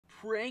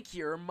prank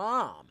your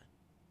mom.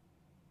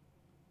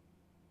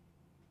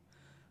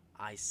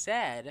 I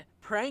said,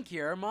 prank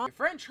your mom. Your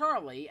friend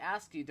Charlie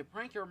asked you to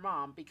prank your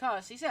mom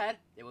because he said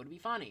it would be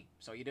funny,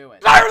 so you do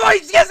it.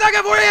 Yes, I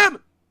got for him!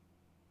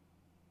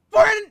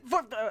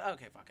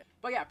 Okay, fuck it.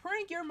 But yeah,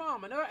 prank your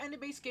mom, another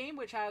ending-based game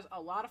which has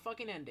a lot of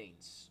fucking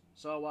endings.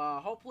 So,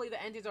 hopefully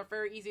the endings are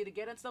very easy to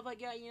get and stuff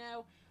like that, you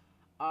know?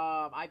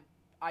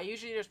 I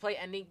usually just play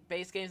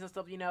ending-based games and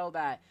stuff, you know,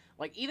 that,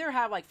 like, either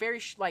have, like, very,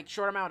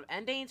 short amount of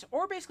endings,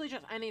 or basically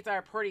just endings that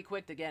are pretty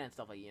quick to get and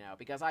stuff like, you know,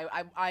 because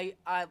I'm,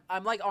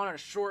 like, on a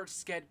short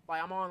schedule,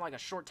 like, I'm on, like, a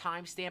short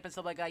time stamp and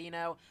stuff like that, you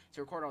know,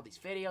 to record all these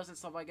videos and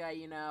stuff like that,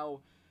 you know,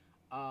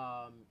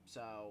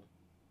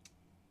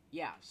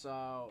 yeah,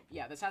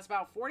 this has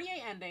about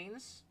 48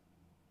 endings.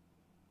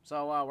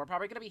 So, we're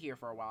probably gonna be here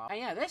for a while. And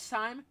yeah, this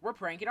time, we're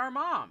pranking our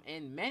mom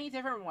in many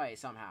different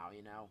ways somehow,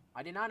 you know.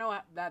 I did not know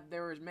that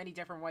there was many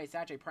different ways to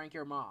actually prank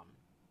your mom.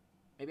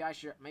 Maybe I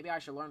should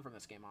learn from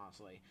this game,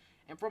 honestly.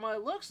 And from what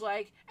it looks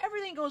like,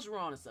 everything goes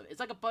wrong and stuff. It's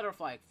like a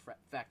butterfly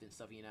effect and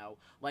stuff, you know.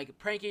 Like,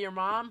 pranking your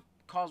mom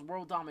causes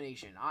world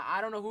domination.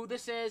 I don't know who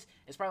this is.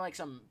 It's probably like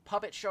some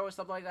puppet show or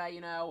stuff like that,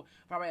 you know.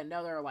 Probably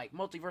another, like,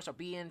 multiversal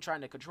being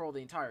trying to control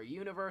the entire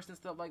universe and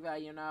stuff like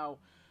that, you know.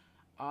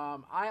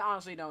 I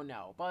honestly don't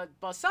know, but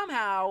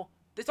somehow,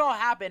 this all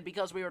happened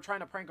because we were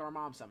trying to prank our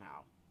mom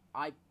somehow.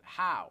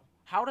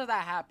 How did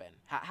that happen?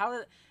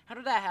 How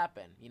did that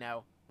happen, you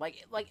know?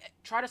 Like,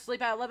 try to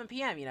sleep at 11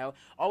 p.m., you know?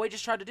 All we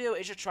just tried to do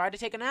is just try to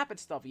take a nap and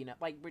stuff, you know?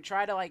 Like, we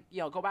try to, like,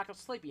 you know, go back to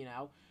sleep, you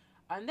know?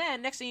 And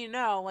then, next thing you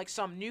know, like,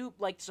 some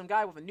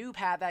guy with a noob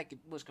pad that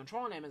was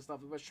controlling him and stuff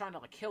was trying to,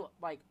 like, kill,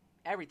 like,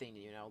 everything,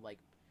 you know? Like,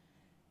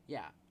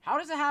 yeah. How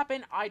does it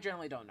happen? I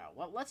generally don't know.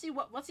 Well, let's see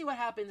what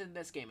happens in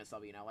this game and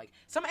stuff, you know. Like,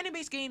 some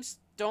anime-based games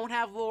don't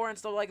have lore and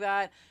stuff like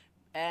that,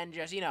 and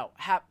just, you know,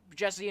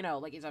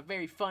 like, it's a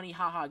very funny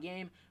haha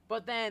game.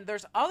 But then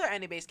there's other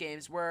anime-based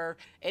games where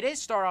it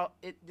does start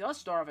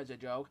off as a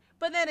joke,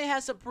 but then it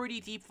has some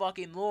pretty deep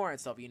fucking lore and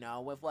stuff, you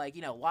know, with, like,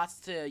 you know, lots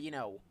to, you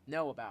know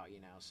about,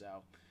 you know.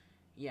 So,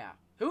 yeah.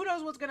 Who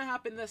knows what's gonna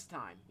happen this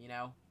time, you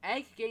know?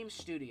 Egg Game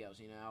Studios,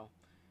 you know.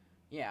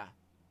 Yeah.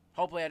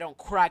 Hopefully I don't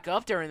crack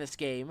up during this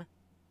game.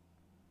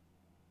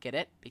 Get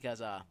it? Because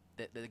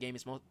the game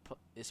is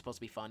supposed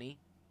to be funny.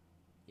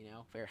 You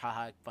know, very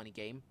haha funny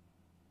game.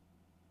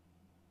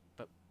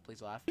 But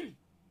please laugh.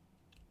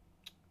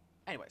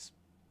 Anyways,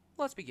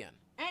 let's begin.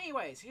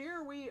 Anyways,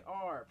 here we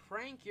are.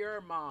 Prank your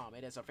mom.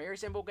 It is a very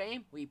simple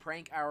game. We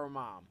prank our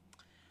mom.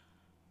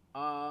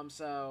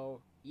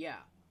 So yeah.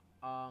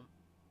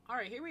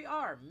 Alright, here we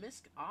are.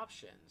 Misc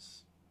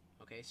options.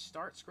 Okay,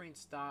 start screen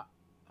style.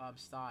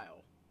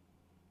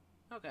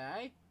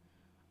 Okay.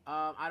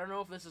 I don't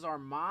know if this is our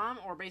mom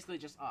or basically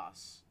just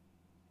us.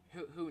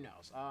 Who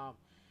knows?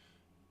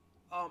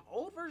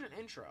 Old version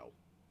intro.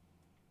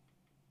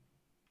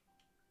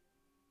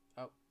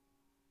 Oh.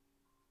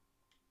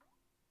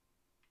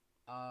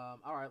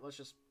 Alright,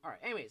 alright,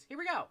 anyways, here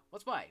we go.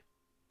 Let's play.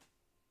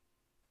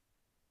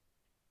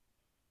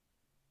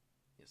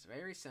 It's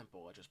very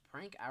simple. Let's just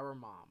prank our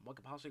mom. What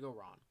could possibly go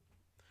wrong?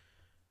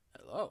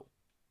 Hello.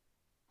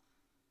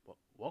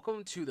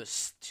 Welcome to the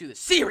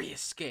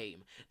serious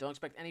game. Don't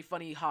expect any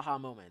funny haha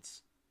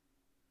moments.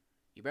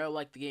 You better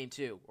like the game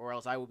too, or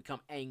else I will become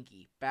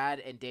angry,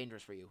 bad, and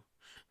dangerous for you.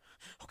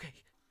 Okay.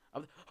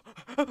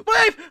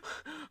 Wait!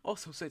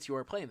 Also, since you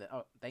are playing that,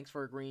 oh, thanks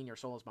for agreeing. Your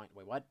soul is mine.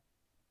 Wait, what?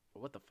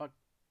 What the fuck?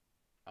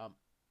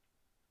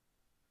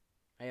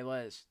 Hey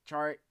Liz,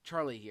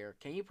 Charlie here.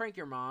 Can you prank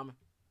your mom?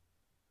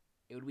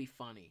 It would be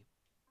funny.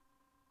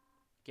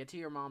 Get to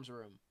your mom's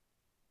room.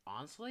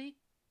 Honestly,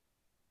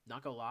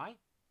 not gonna lie.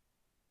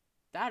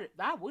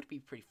 That would be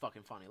pretty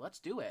fucking funny. Let's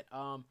do it.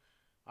 Alright,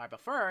 but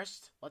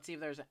first, let's see if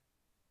there's a...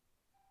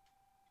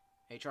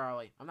 Hey,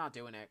 Charlie, I'm not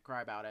doing it.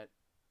 Cry about it.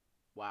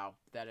 Wow,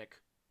 pathetic.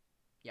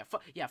 Yeah,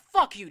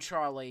 fuck you,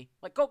 Charlie.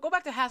 Like, go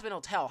back to Hazbin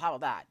Hotel. How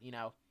about that, you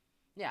know?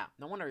 Yeah,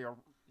 no wonder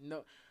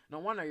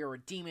you're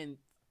redeeming,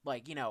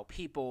 like, you know,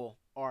 people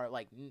are,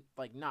 like,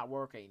 not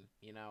working,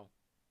 you know?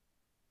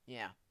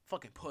 Yeah,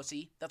 fucking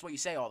pussy. That's what you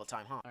say all the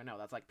time, huh? I know,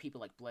 that's like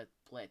people like Blitz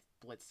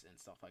and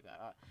stuff like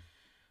that.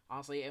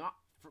 Honestly,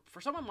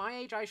 for someone my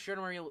age, I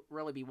shouldn't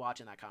really be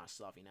watching that kind of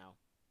stuff, you know.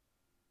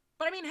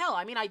 But I mean, hell,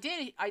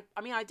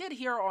 I did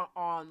hear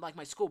on like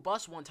my school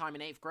bus one time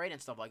in 8th grade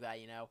and stuff like that,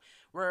 you know,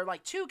 where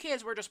like 2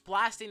 kids were just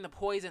blasting the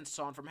Poison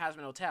song from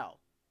Hazbin Hotel.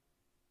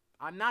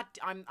 I'm not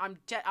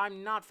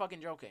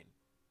fucking joking.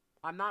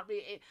 I'm not.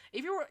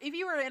 If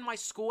you were in my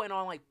school and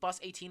on like bus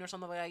 18 or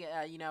something like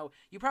that, you know,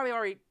 you probably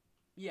already.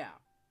 Yeah.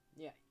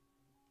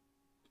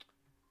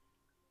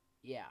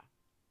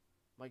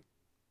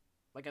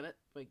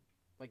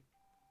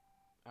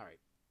 Alright.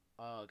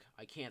 Ugh,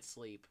 I can't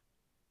sleep.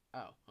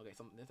 Oh, okay,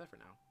 something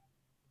different now.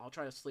 I'll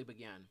try to sleep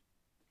again.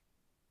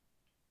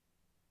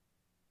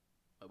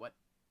 Wait, what?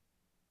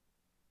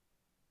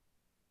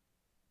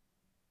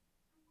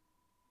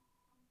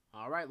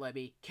 Alright,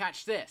 Libby,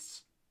 catch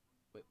this!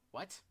 Wait,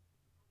 what?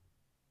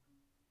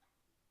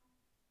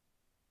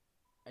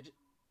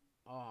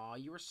 Aw,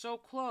 you were so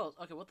close.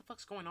 Okay, what the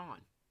fuck's going on?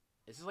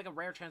 Is this like a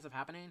rare chance of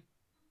happening?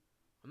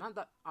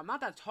 I'm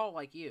not that tall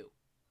like you.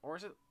 Or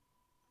is it?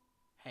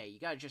 Hey,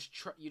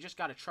 you just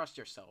gotta trust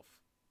yourself.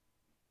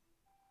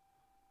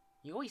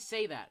 You always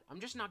say that. I'm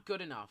just not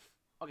good enough.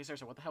 Okay,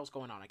 seriously, what the hell's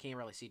going on? I can't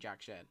really see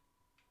jack shit.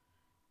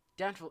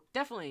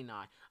 Definitely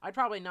not. I'd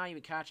probably not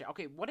even catch it.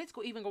 Okay, what is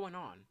even going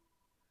on?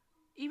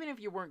 Even if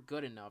you weren't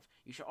good enough,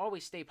 you should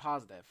always stay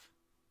positive.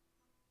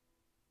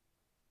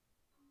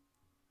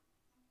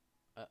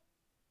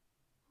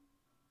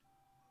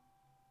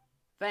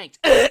 Thanks.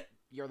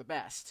 You're the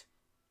best.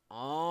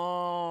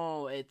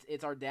 Oh,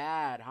 it's our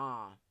dad,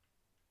 huh?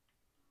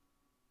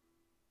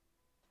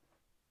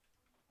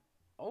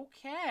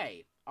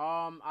 Okay.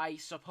 I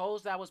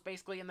suppose that was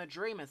basically in the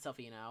dream and stuff,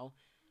 you know.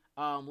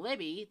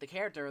 Libby, the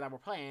character that we're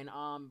playing,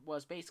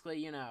 was basically,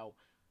 you know,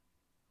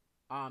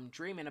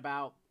 dreaming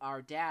about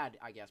our dad,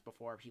 I guess,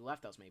 before he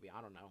left us, maybe. I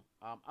don't know.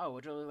 Oh,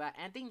 which was that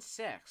ending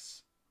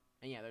 6.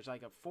 And yeah, there's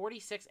like a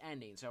 46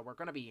 ending, so we're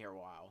gonna be here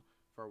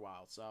for a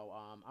while. So,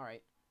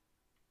 alright.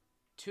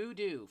 To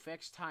do,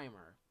 fixed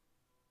timer.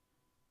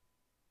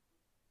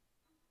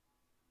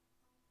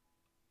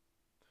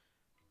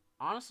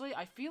 Honestly,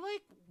 I feel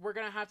like we're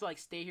gonna have to, like,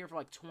 stay here for,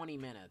 like, 20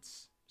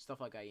 minutes.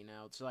 Stuff like that, you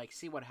know, to, like,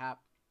 see what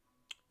happens.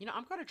 You know,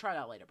 I'm gonna try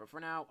that later, but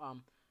for now,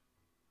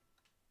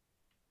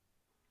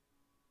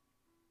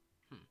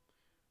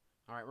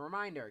 Alright,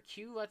 reminder.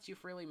 Q lets you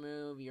freely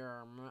move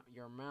your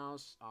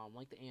mouse,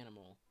 like the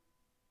animal.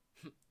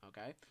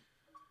 Okay.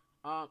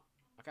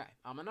 Okay.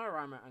 Another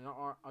reminder.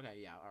 Okay,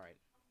 yeah, alright.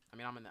 I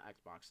mean, I'm in the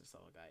Xbox and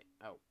stuff like that.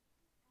 Oh.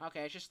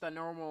 Okay, it's just the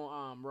normal,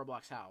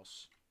 Roblox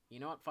house. You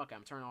know what? Fuck it,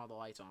 I'm turning all the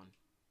lights on.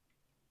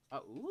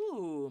 Oh,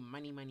 ooh,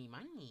 money, money,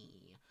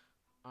 money.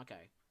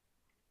 Okay.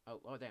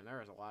 Oh, damn,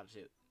 there is a lot of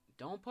it.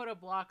 Don't put a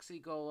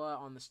Bloxigola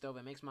on the stove.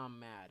 It makes Mom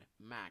mad.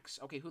 Max.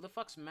 Okay, who the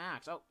fuck's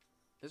Max? Oh,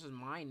 this is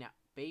mine now.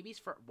 Babies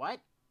for... What?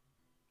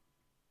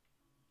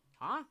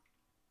 Huh?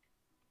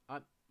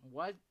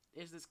 What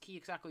is this key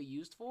exactly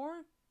used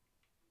for?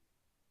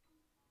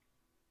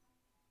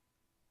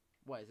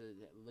 What, is it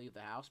leave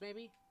the house,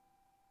 maybe?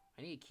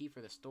 I need a key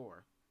for the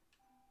store.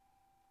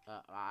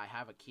 I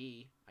have a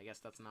key. I guess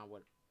that's not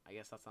what... I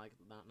guess that's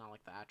not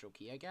like the actual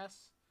key, I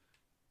guess?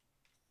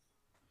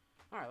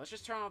 Alright, let's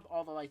just turn off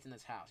all the lights in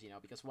this house, you know,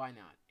 because why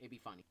not? It'd be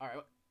funny. Alright,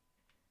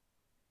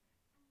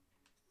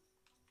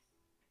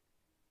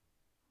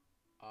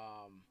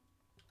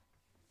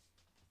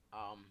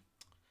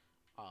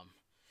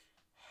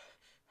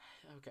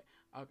 okay,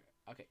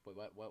 okay, wait,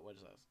 what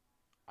is this?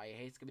 I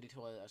hate Skibidi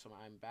Toilet, so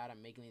I'm bad at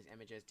making these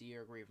images. Do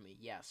you agree with me?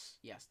 Yes,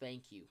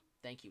 thank you.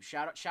 Thank you.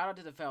 Shout out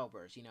to the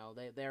developers, you know,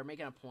 they're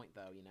making a point,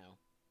 though, you know.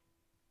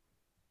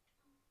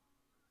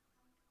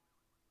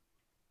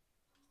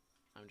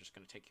 I'm just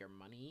gonna take your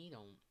money,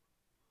 don't...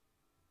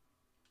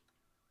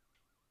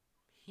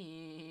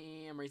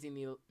 I'm raising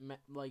the,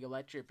 like,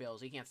 electric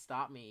bills. You can't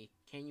stop me.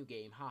 Can you,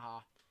 game? Haha.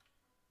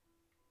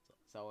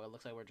 So it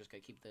looks like we're just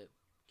gonna keep the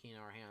key in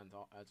our hands.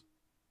 Alright,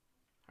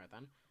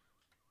 then.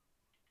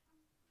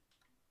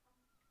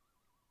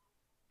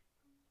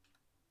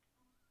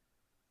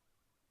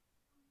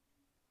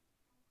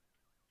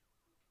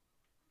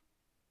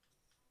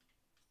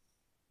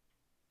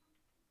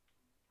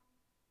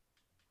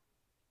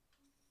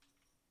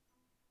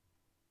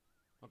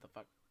 What the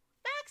fuck?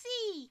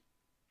 Foxy!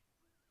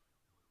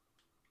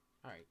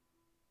 Alright.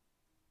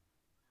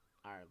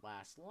 Alright,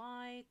 last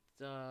light.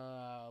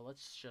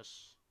 Let's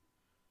just...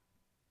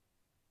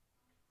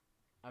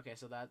 Okay,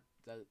 so that...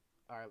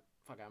 Alright,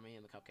 fuck, I'm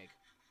eating the cupcake.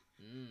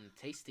 Mmm,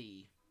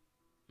 tasty.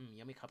 Mmm,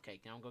 yummy cupcake.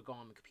 Now I'm gonna go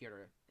on the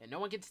computer. And no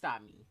one can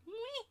stop me.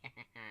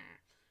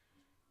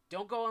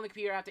 Don't go on the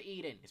computer after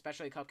eating,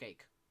 especially a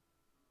cupcake.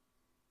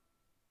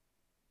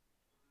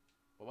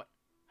 What?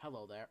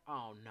 Hello there.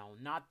 Oh, no,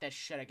 not this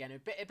shit again.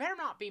 It better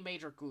not be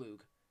Major Gloog.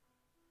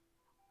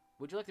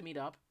 Would you like to meet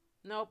up?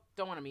 Nope,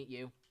 don't want to meet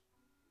you.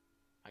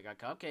 I got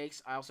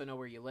cupcakes. I also know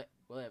where you live.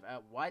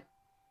 What?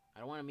 I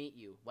don't want to meet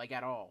you, like,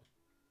 at all.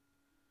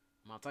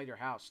 I'm outside your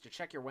house to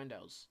check your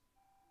windows.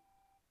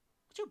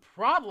 What's your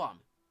problem?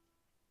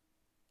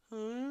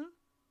 Huh?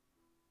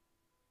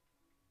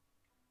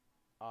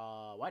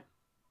 What?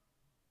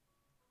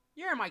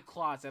 You're in my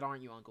closet,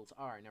 aren't you, Uncle?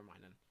 Alright, never mind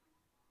then.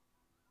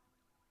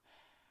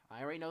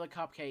 I already know the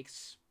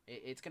cupcakes.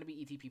 It's gonna be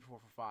ETP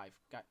 445.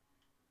 God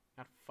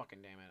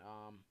fucking damn it.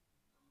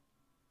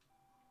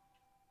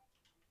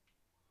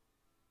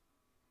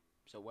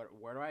 So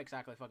where do I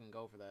exactly fucking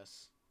go for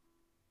this?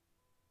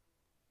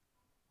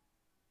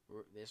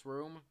 This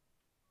room?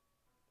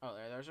 Oh,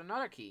 there's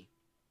another key.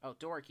 Oh,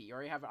 door key. You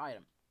already have an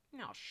item.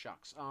 No,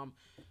 shucks.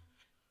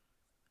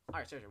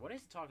 Alright, seriously, what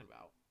is he talking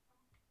about?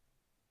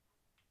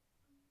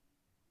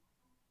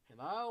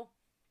 Hello?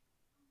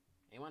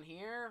 Anyone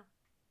here?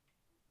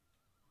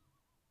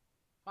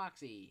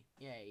 Foxy.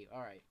 Yay,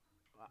 alright.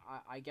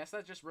 I guess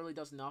that just really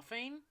does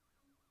nothing?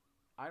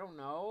 I don't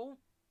know.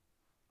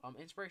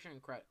 Inspiration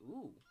and credit.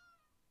 Ooh.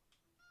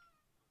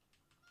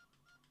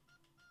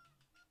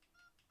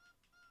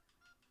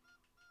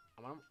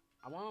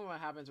 I wonder what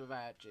happens if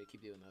I actually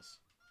keep doing this.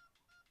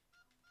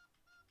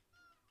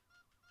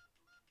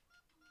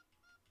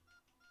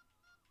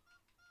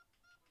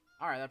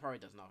 Alright, that probably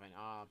does nothing.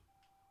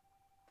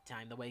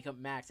 Time to wake up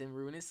Max and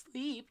ruin his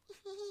sleep.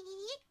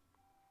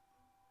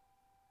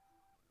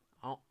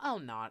 Oh, I'll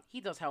not. He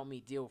does help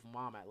me deal with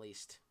Mom, at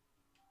least.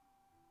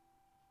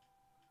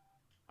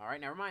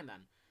 Alright, never mind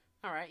then.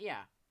 Alright,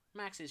 yeah.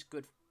 Max is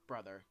good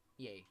brother.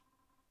 Yay.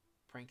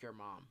 Prank your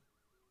mom.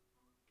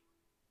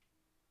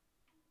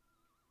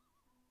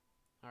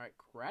 Alright,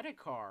 credit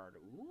card.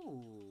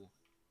 Ooh.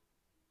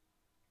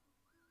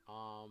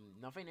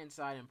 Nothing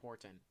inside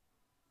important.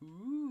 Ooh.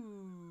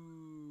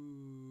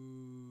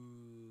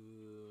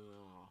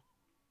 Aw.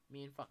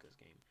 Me and fuck this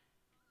game.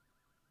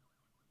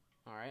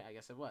 Alright, I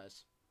guess it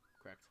was.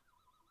 Correct.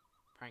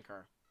 Prank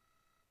her.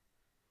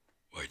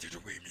 Why did you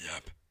wake me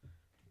up?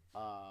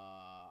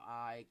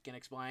 I can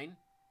explain.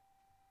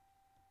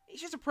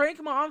 It's just a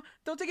prank, Mom.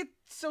 Don't take it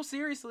so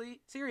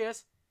seriously.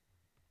 Serious.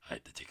 I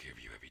had to take care of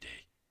you every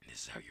day, and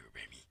this is how you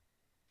repay me.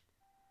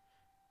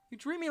 You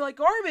treat me like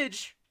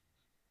garbage.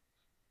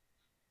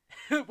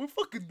 We're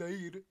fucking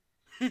dead.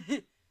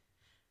 I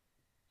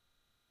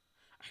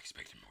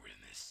expected more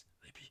than this,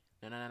 Lippy.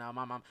 No,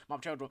 Mom,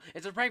 children.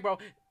 It's a prank, bro.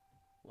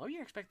 What are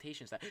your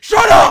expectations?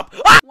 Shut up!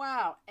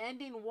 Wow,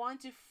 ending 1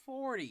 to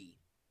 40.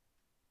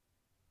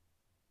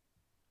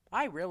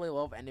 I really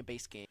love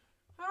ending-based games.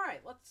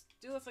 Alright, let's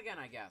do this again,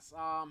 I guess.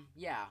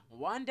 Yeah.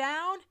 1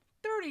 down,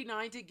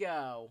 39 to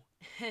go.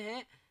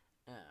 Alright.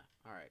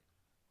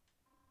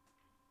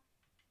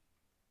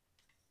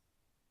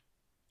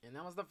 And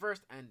that was the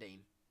first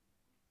ending.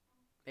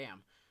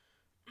 Damn.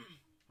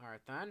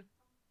 Alright then.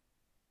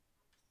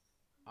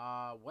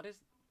 What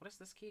is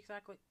this key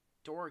exactly?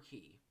 Door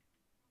key.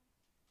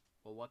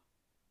 Well, what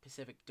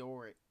specific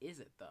door is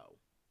it, though?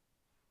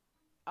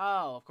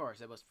 Oh, of course,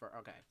 it was for...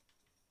 Okay.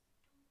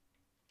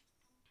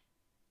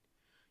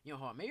 You know,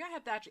 hold on. Maybe I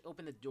have to actually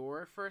open the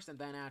door first and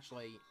then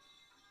actually...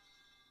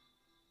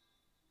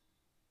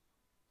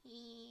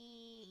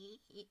 You.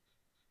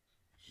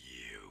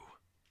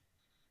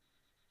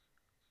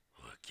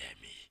 Look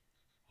at me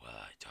while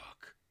I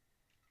talk.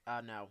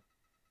 No.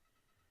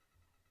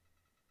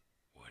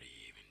 What are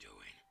you even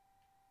doing?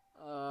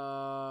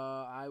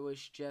 I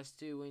was just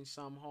doing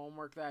some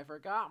homework that I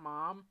forgot,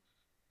 Mom.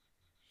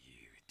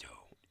 You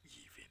don't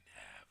even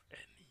have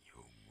any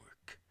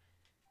homework.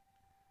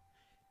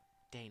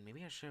 Dang,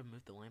 maybe I should have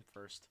moved the lamp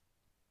first.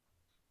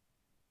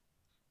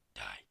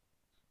 Die.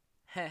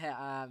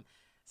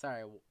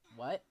 Sorry,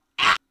 what?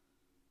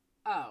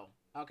 Oh,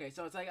 okay,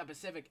 so it's like a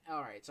Pacific...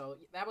 Alright, so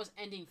that was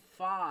ending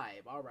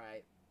 5.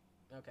 Alright.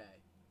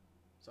 Okay.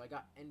 So I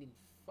got ending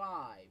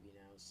 5, you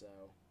know,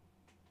 so...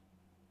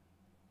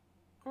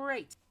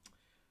 Great!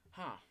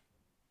 Huh.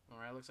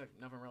 Alright, looks like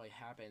nothing really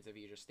happens if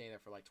you just stay there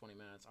for like 20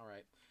 minutes.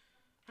 Alright.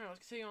 Alright,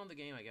 let's continue on the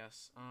game, I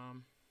guess.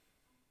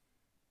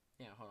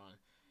 Yeah, hold on.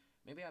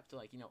 Maybe I have to,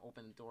 like, you know,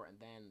 open the door and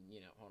then,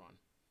 you know, hold on.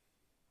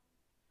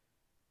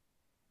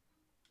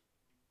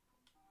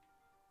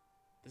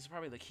 This is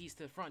probably the keys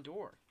to the front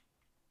door.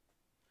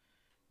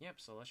 Yep,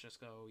 so let's just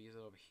go use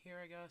it over here,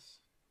 I guess.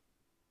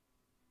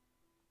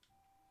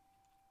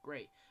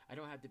 Great. I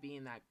don't have to be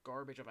in that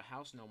garbage of a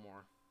house no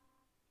more.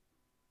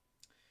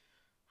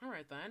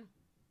 Alright then.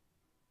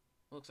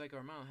 Looks like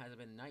our mom hasn't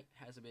been,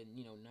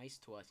 you know, nice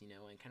to us, you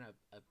know, and kind of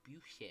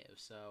abusive,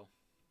 so...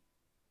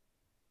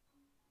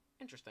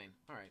 Interesting.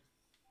 Alright.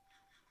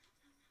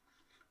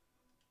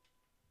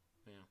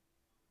 Yeah.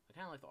 I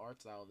kind of like the art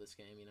style of this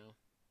game, you know.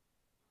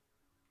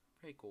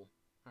 Pretty cool.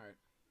 Alright.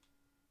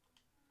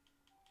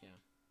 Yeah.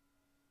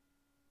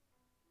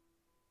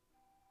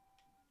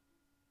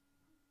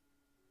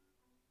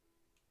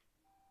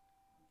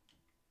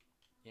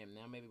 Yeah,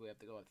 now maybe we have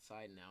to go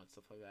outside now and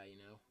stuff like that, you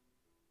know.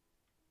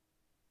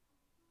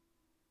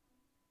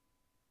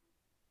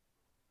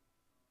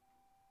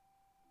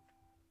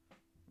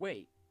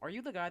 Wait, are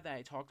you the guy that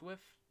I talked with?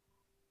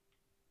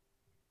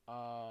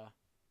 Oh.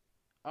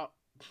 I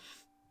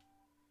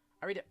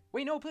read it.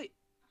 Wait, no, please.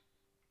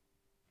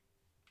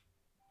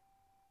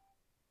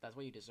 That's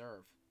what you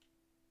deserve.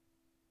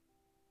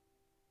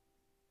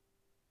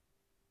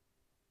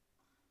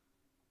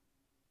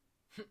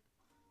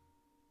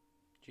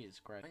 Jesus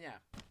Christ. And yeah,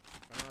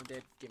 my mom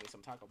did give me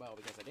some Taco Bell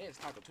because it is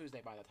Taco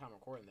Tuesday by the time I'm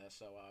recording this,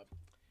 so,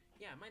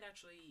 yeah, I might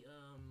actually,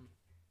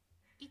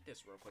 eat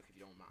this real quick if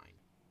you don't mind.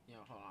 You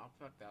know, hold on, I'll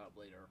fuck that up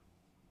later.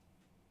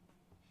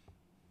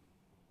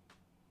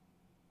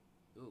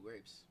 Ooh,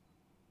 grapes.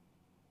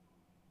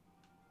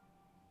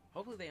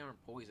 Hopefully they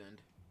aren't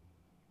poisoned.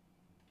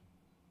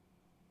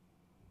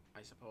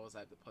 I suppose I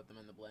have to put them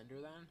in the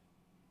blender then?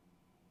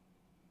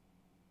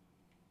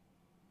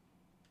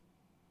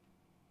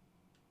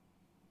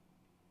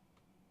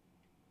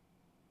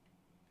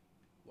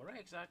 What do I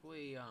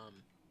exactly, okay,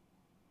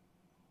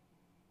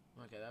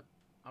 that...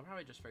 I'll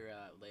probably just figure that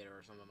out later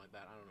or something like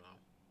that. I don't know.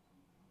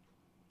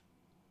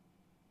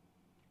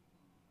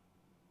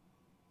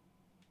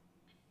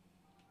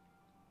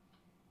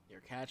 Your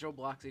casual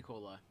Bloxy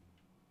Cola.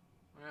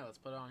 Alright, let's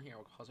put it on here.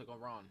 How's it go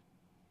wrong?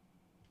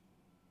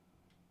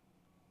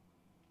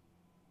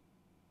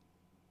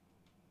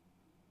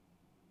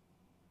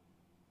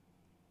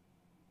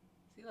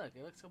 See, look,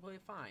 it looks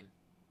completely fine.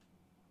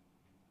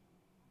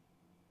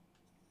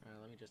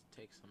 Alright, let me just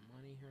take some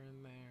money here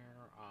and there.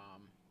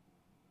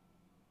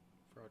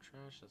 Throw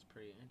trash, that's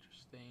pretty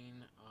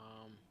interesting.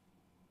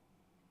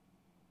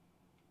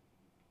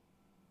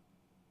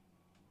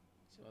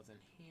 See what's in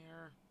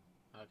here.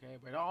 Okay,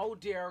 but oh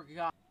dear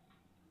God.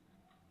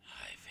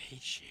 I've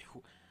hated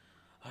you.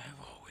 I've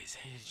always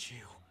hated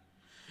you.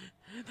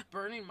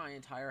 Burning my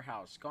entire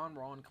house. Gone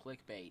wrong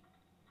clickbait.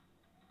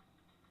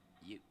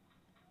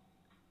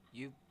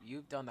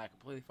 You've done that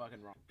completely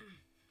fucking wrong.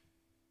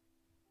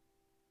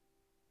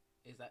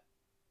 Is that...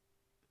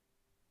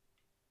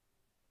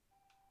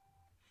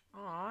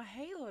 Aw,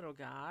 hey little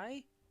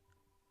guy.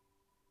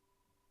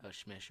 I'll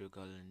smash your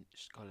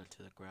skull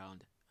into the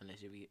ground unless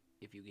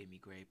if you give me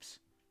grapes.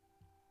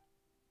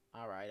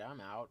 Alright,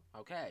 I'm out.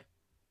 Okay.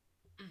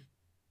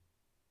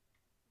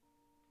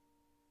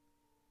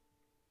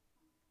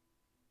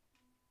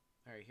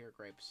 Alright, here are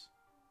grapes.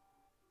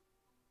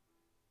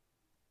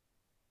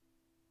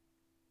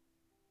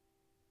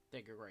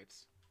 Take your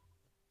grapes.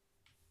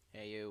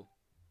 Hey, you.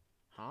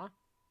 Huh?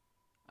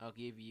 I'll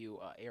give you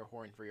an air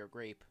horn for your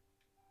grape.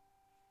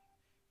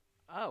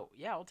 Oh,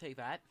 yeah, I'll take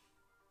that.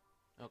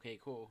 Okay,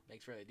 cool.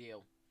 Thanks for the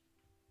deal.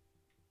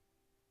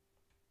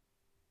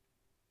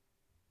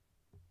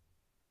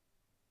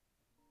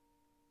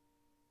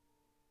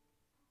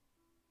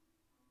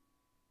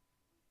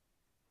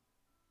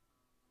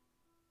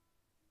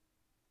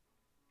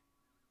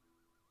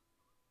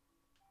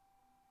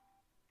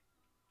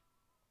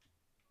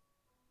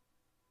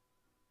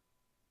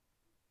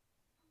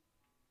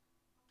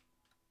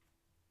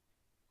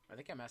 I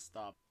think I messed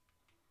up.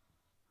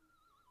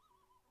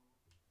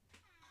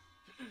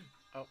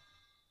 Oh.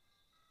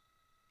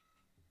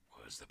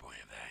 What's the point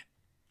of that?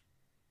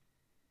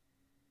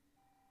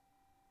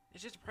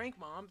 It's just a prank,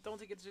 Mom. Don't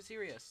take it too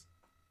serious.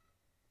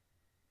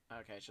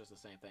 Okay, it's just the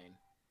same thing.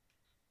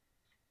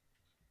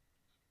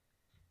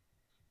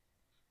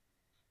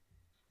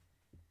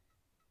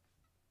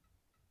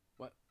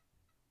 What?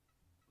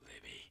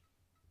 Libby,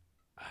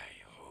 I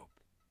hope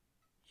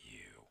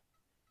you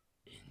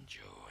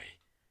enjoy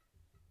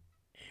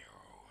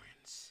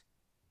heroines.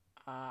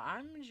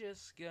 I'm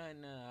just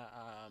gonna,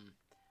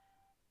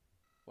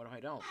 what if I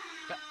don't?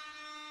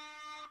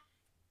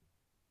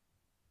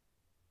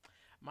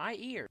 My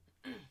ear.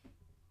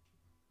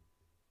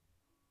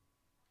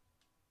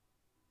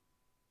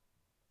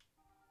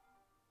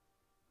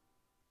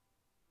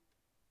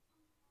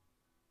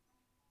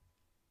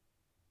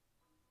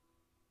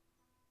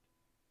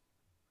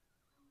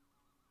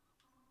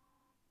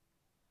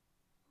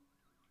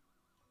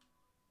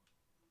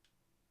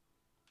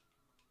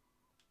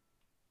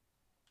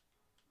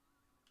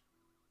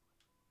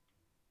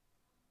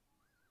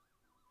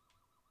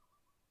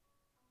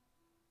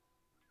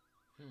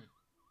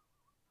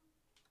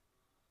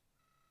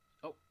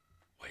 Oh.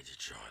 Why'd you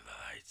turn on the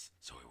lights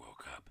so he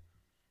woke up?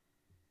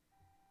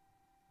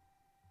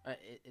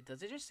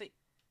 Does it just say...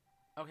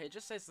 Okay, it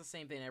just says the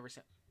same thing every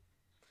single...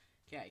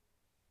 Okay.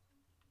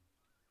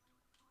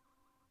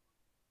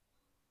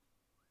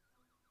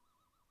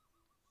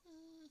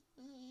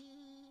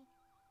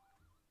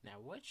 Now,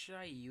 what should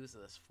I use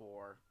this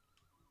for?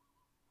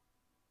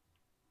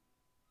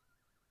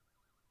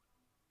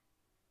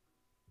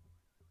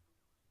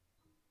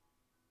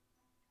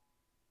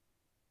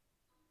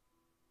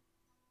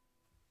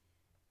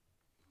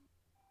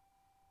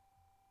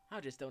 I'll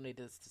just donate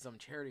this to some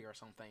charity or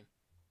something.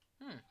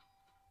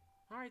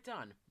 Alright,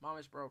 done. Mom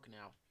is broke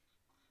now.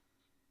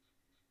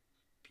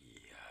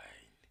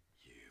 Behind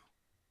you.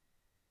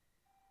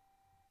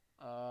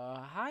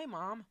 Hi,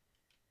 Mom.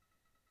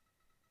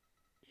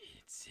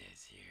 It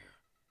says here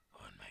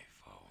on my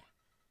phone,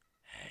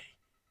 hey,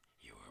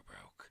 you were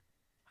broke.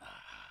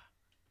 Haha.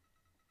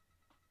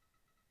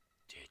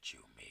 Did you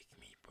make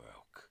me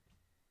broke?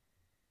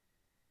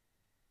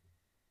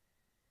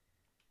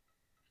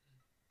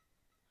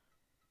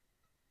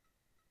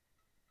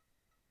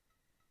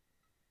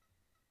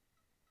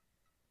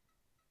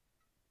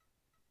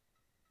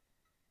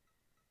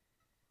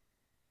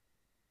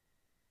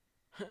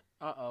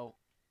 Uh-oh.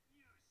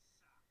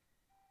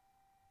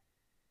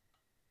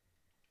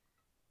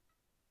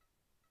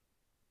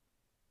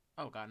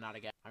 Oh god, not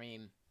again. I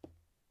mean,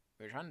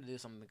 we were trying to do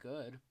something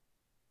good.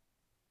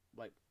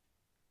 Like...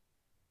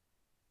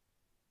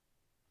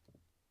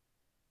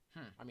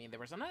 I mean, there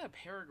was another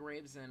pair of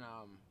graves in,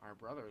 our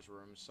brother's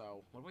room,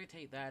 so... What if we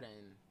take that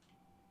and...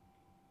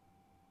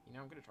 You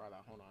know, I'm gonna try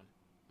that. Hold on.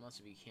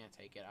 Unless if you can't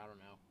take it, I don't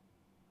know.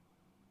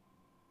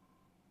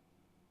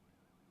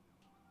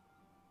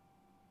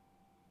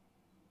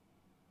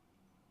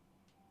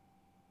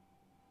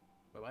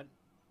 Wait, what?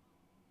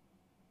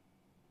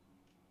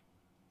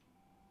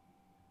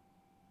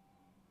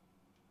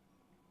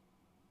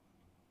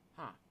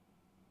 Huh.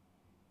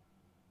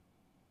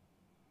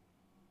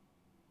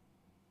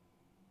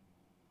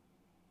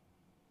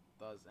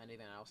 Does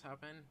anything else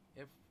happen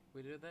if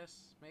we do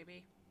this,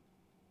 maybe?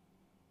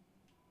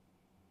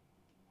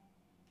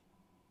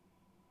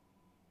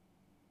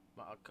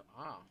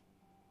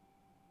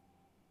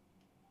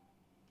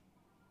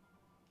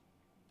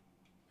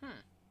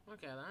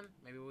 Okay, then.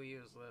 Maybe we'll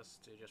use this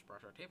to just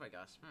brush our teeth, I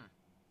guess.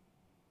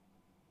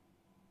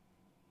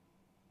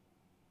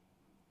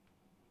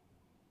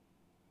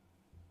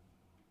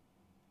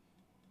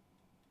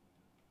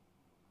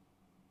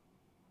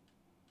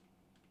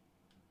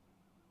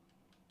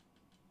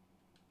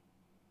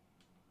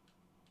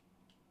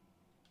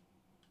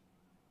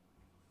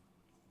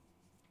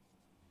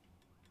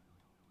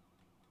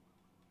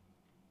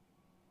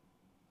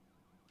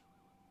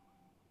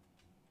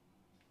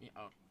 Yeah,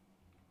 oh.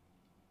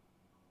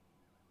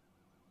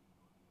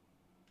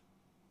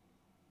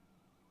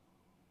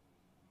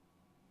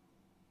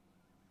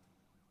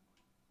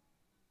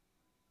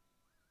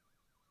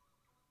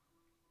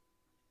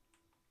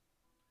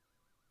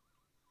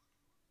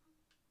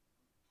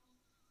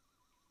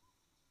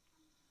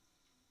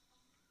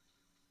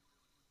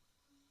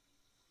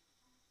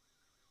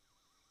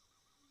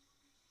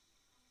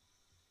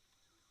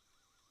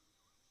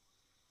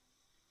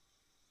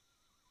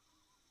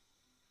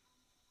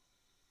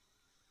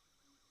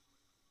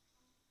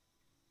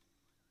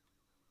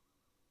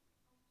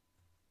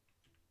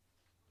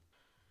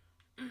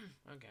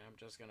 Okay, I'm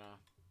just gonna...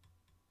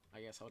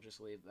 I guess I'll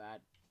just leave that.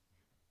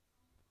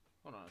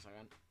 Hold on a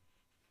second.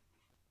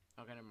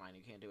 Okay, never mind.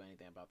 You can't do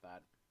anything about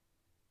that.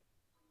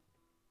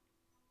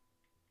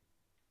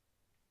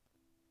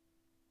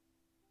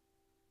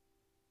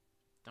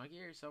 Don't get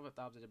yourself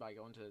adopted by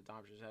going to the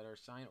adoption center.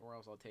 Sign, or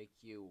else I'll take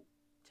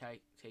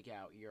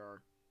out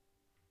your...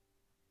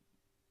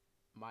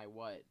 My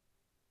what?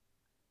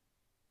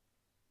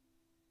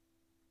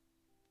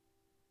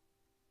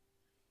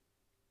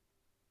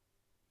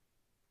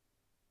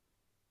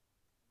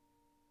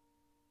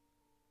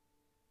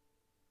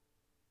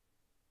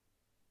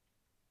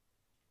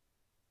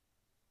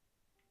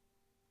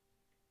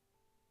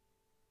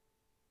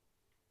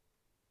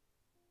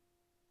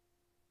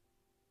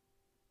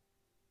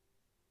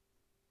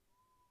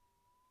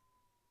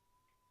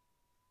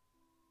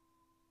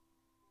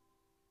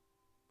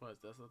 What is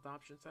this,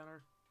 adoption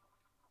center?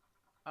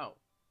 Oh.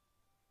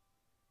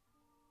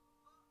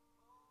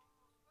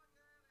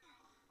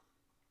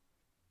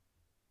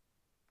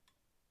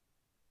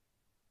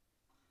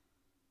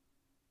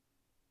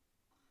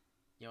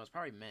 You know, it's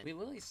probably meant. We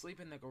literally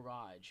sleep in the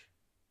garage.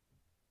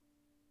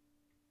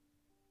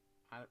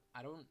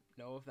 I don't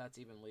know if that's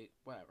even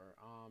whatever.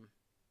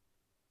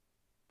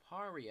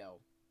 Pario.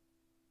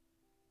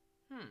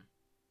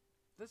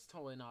 This is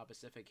totally not a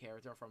Pacific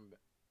character from...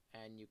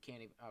 And you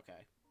can't even...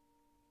 Okay.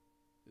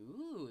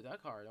 Ooh,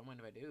 that card. I don't mind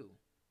if I do.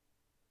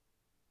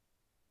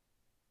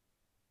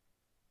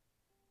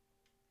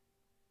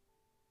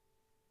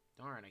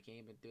 Darn, I can't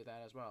even do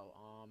that as well.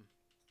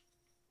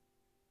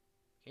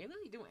 Can you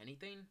really do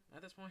anything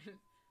at this point?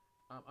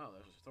 Oh,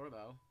 there's a store,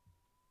 though.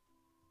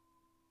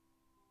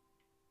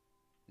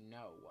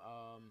 No,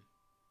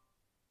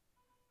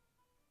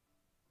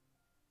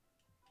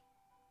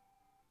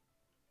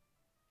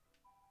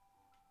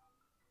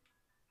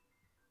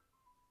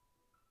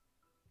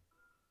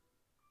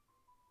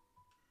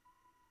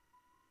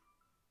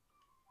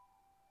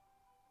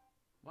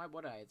 why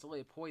would I? It's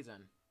only a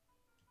poison.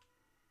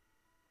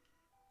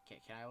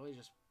 Can I really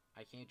just...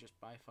 I can't just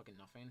buy fucking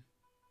nothing?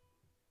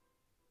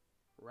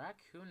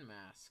 Raccoon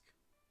mask.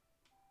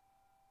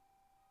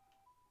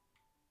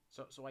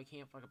 So I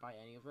can't fucking buy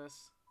any of this?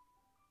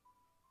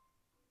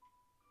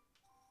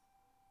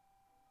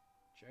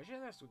 Should I share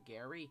this with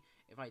Gary?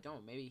 If I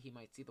don't, maybe he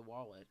might see the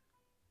wallet.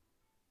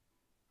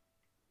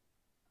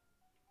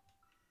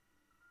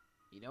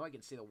 You know I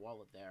can see the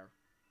wallet there.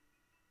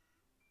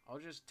 I'll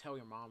just tell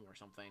your mom or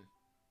something.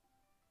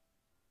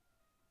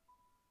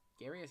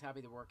 Gary is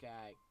happy to work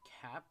at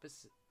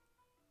Capacit?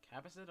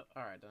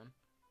 Alright, then.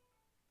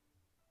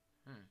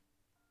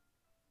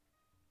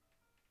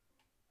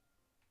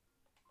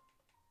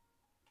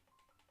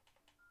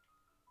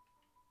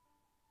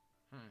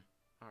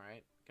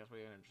 Alright. Guess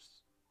we're gonna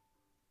just...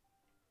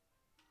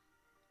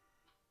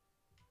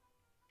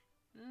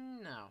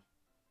 No.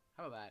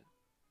 How about that?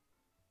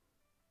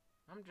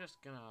 I'm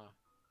just gonna...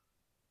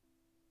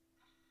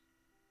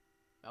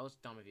 That was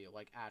dumb of you,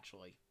 like,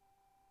 actually.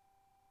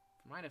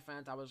 For my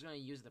defense, I was gonna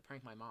use it to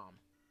prank my mom.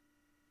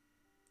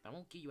 That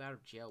won't get you out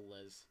of jail,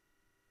 Liz.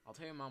 I'll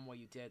tell your mom what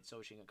you did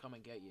so she can come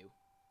and get you.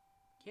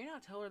 Can you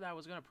not tell her that I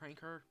was gonna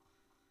prank her?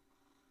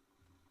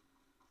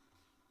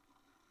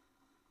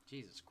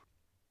 Jesus Christ.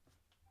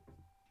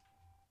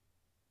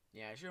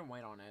 Yeah, I shouldn't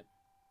wait on it.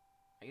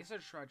 I guess I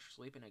should try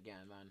sleeping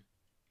again, then.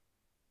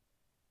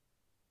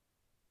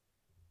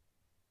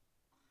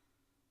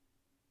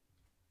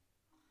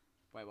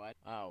 Wait, what?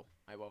 Oh,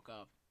 I woke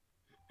up.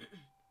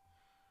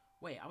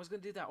 Wait, I was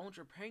gonna do that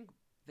ultra prank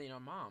thing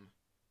on Mom.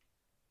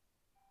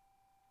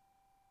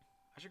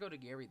 I should go to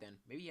Gary then.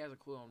 Maybe he has a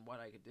clue on what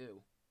I could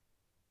do.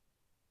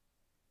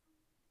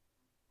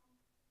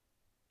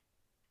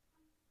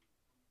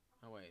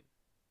 Oh, wait.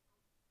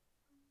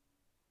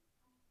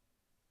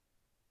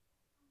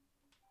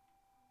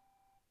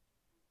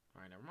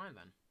 Alright, never mind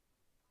then.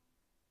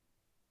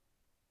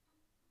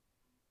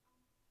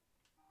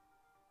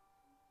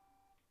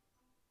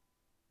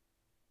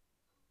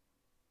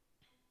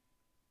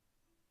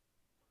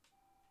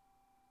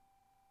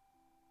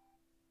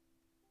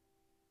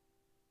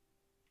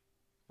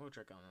 We'll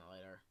check on that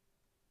later.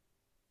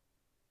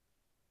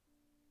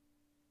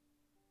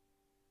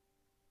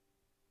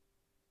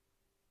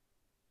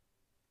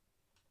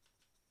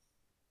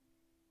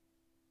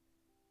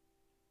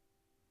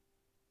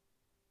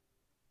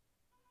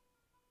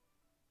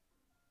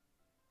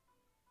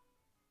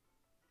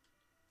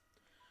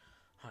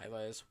 Hi,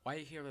 Liz. Why are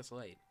you here this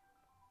late?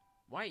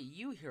 Why are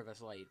you here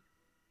this late?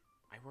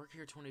 I work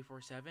here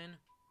 24/7?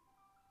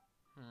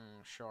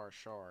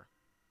 Sure.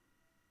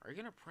 Are you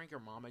gonna prank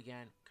your mom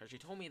again? Because she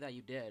told me that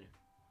you did.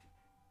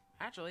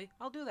 Actually,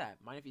 I'll do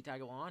that. Mind if you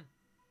tag along?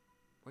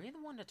 Were you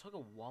the one that took a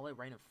wallet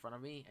right in front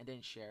of me and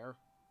didn't share?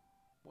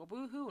 Well,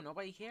 boo-hoo,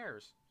 nobody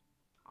cares.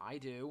 I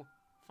do.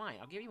 Fine,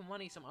 I'll give you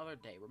money some other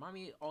day. Remind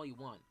me all you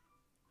want.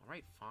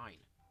 Alright, fine.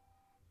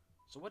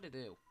 So what to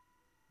do?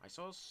 I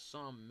saw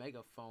some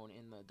megaphone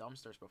in the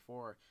dumpsters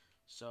before,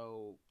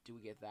 so do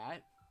we get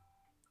that?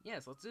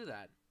 Yes, let's do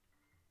that.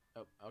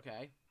 Oh,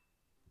 okay.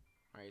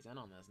 Alright, he's in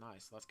on this.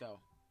 Nice, let's go.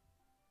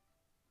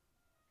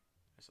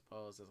 I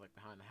suppose it's like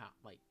behind the house,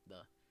 like the...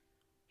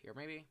 Here,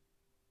 maybe?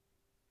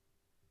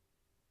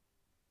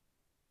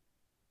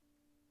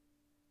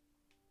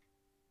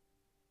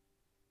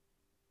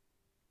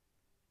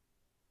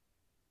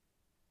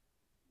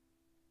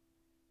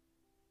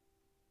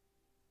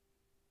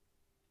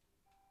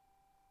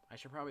 I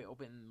should probably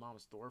open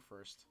Mom's door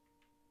first.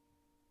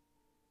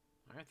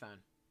 Alright then.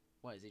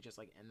 What, is he just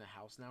like in the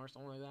house now or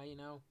something like that, you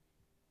know?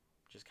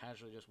 Just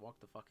casually just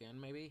walk the fuck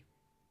in, maybe?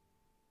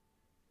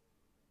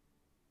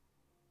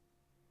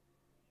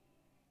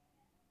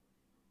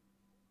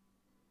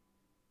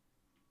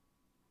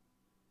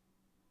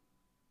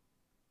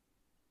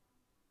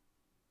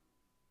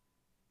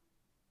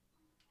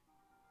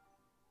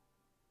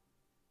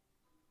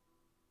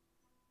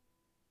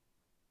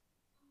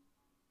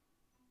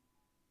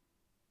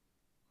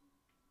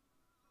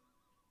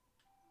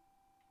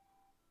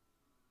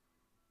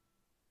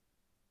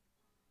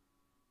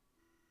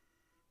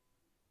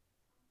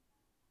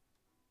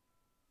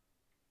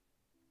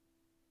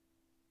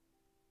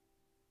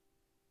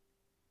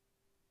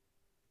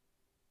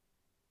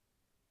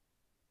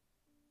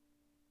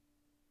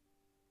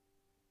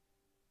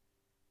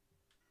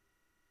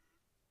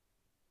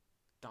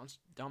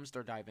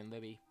 Dumpster diving,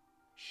 Libby.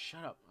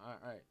 Shut up.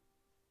 Alright.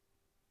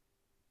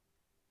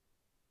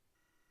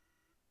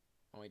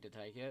 Want me to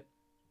take it?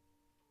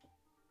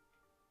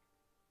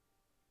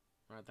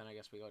 Alright, then I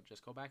guess we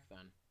just go back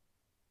then.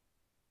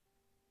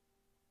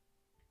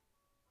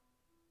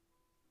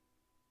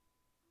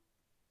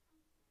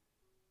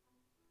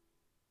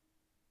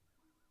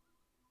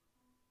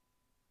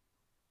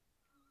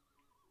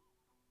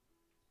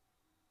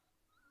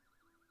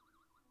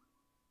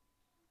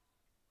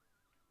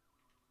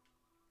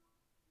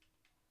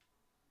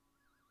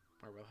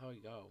 Alright, where the hell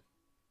you go?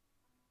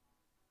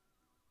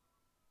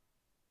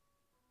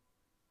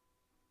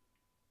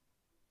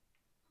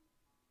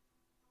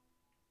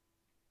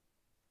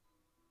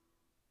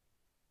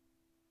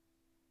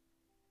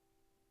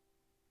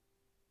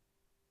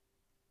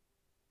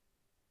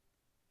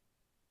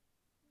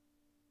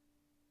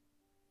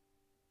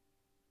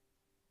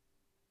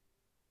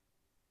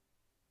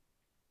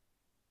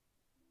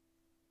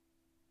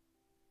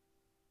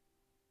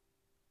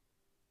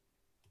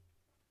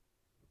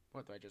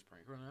 What, do I just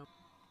prank her now?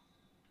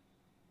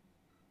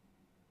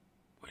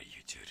 What are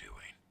you two doing?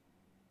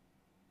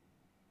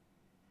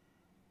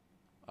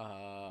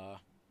 I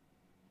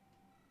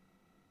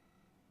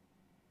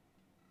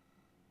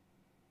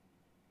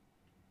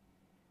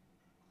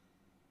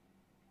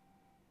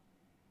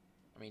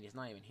mean, he's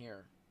not even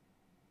here.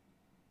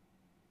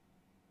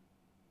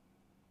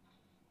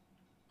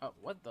 Oh,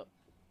 what the?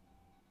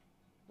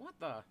 What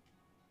the?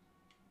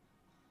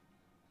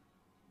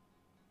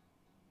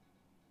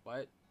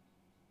 What?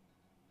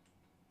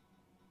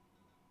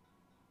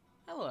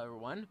 Hello,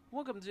 everyone.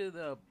 Welcome to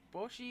the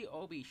Boshi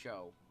Obi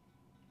Show.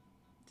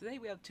 Today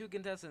we have two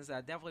contestants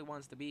that definitely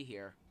wants to be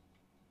here.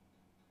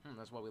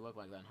 That's what we look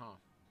like then, huh?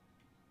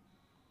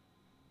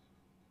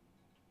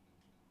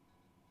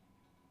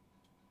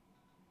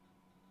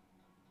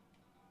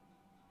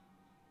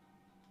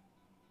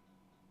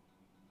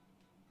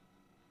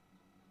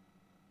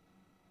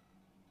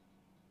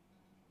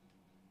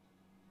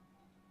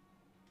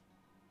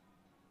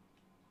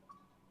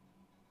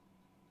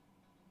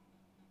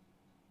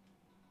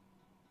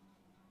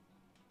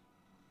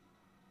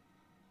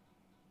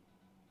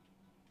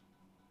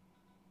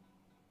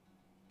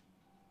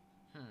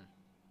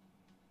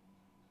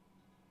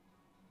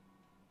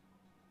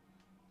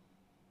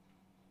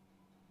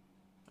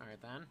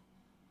 Alright then.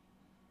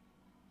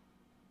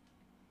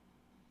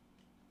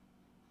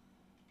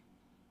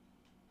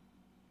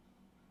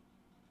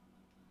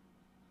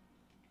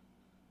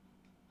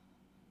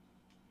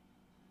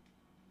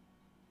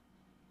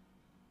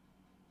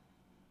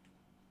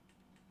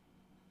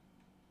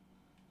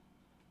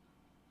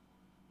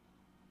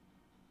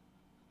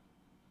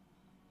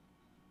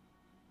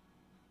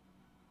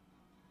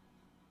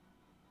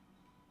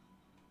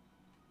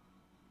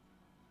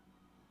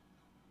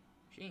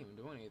 She ain't even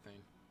doing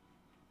anything.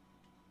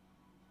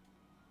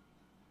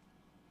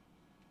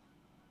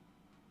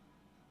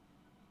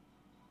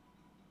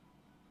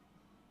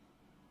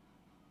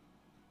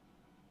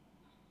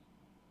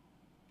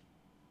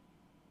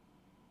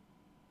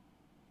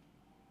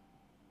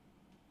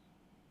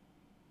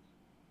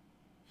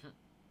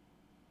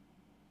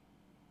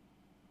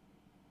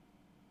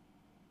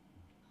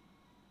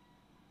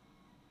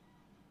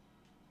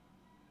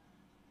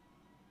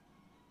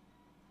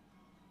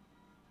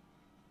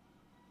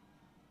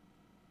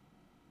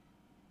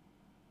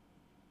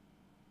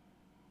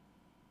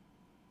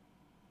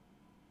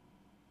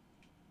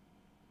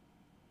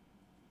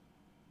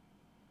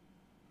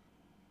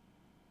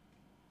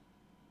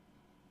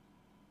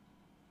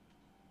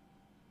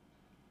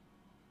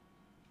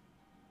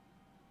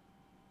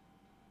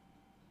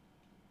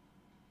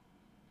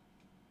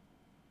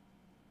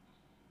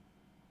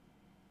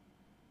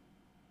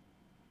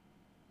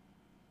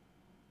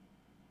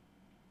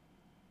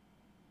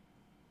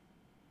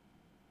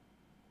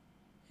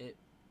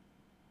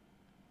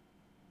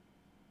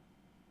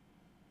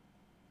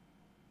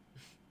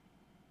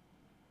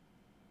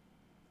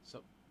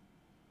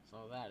 So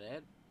that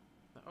it?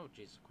 Oh,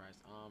 Jesus Christ.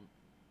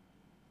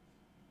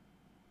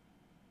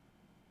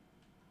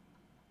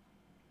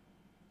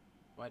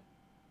 What?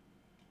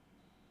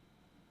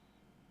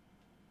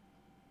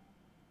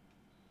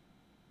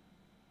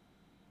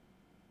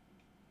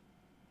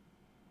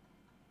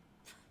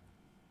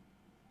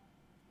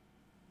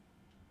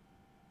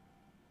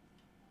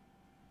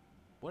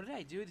 What did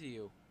I do to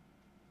you?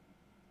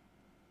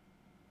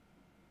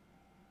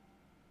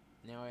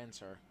 No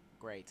answer.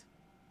 Great.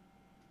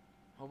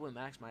 Hopefully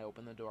Max might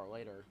open the door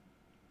later.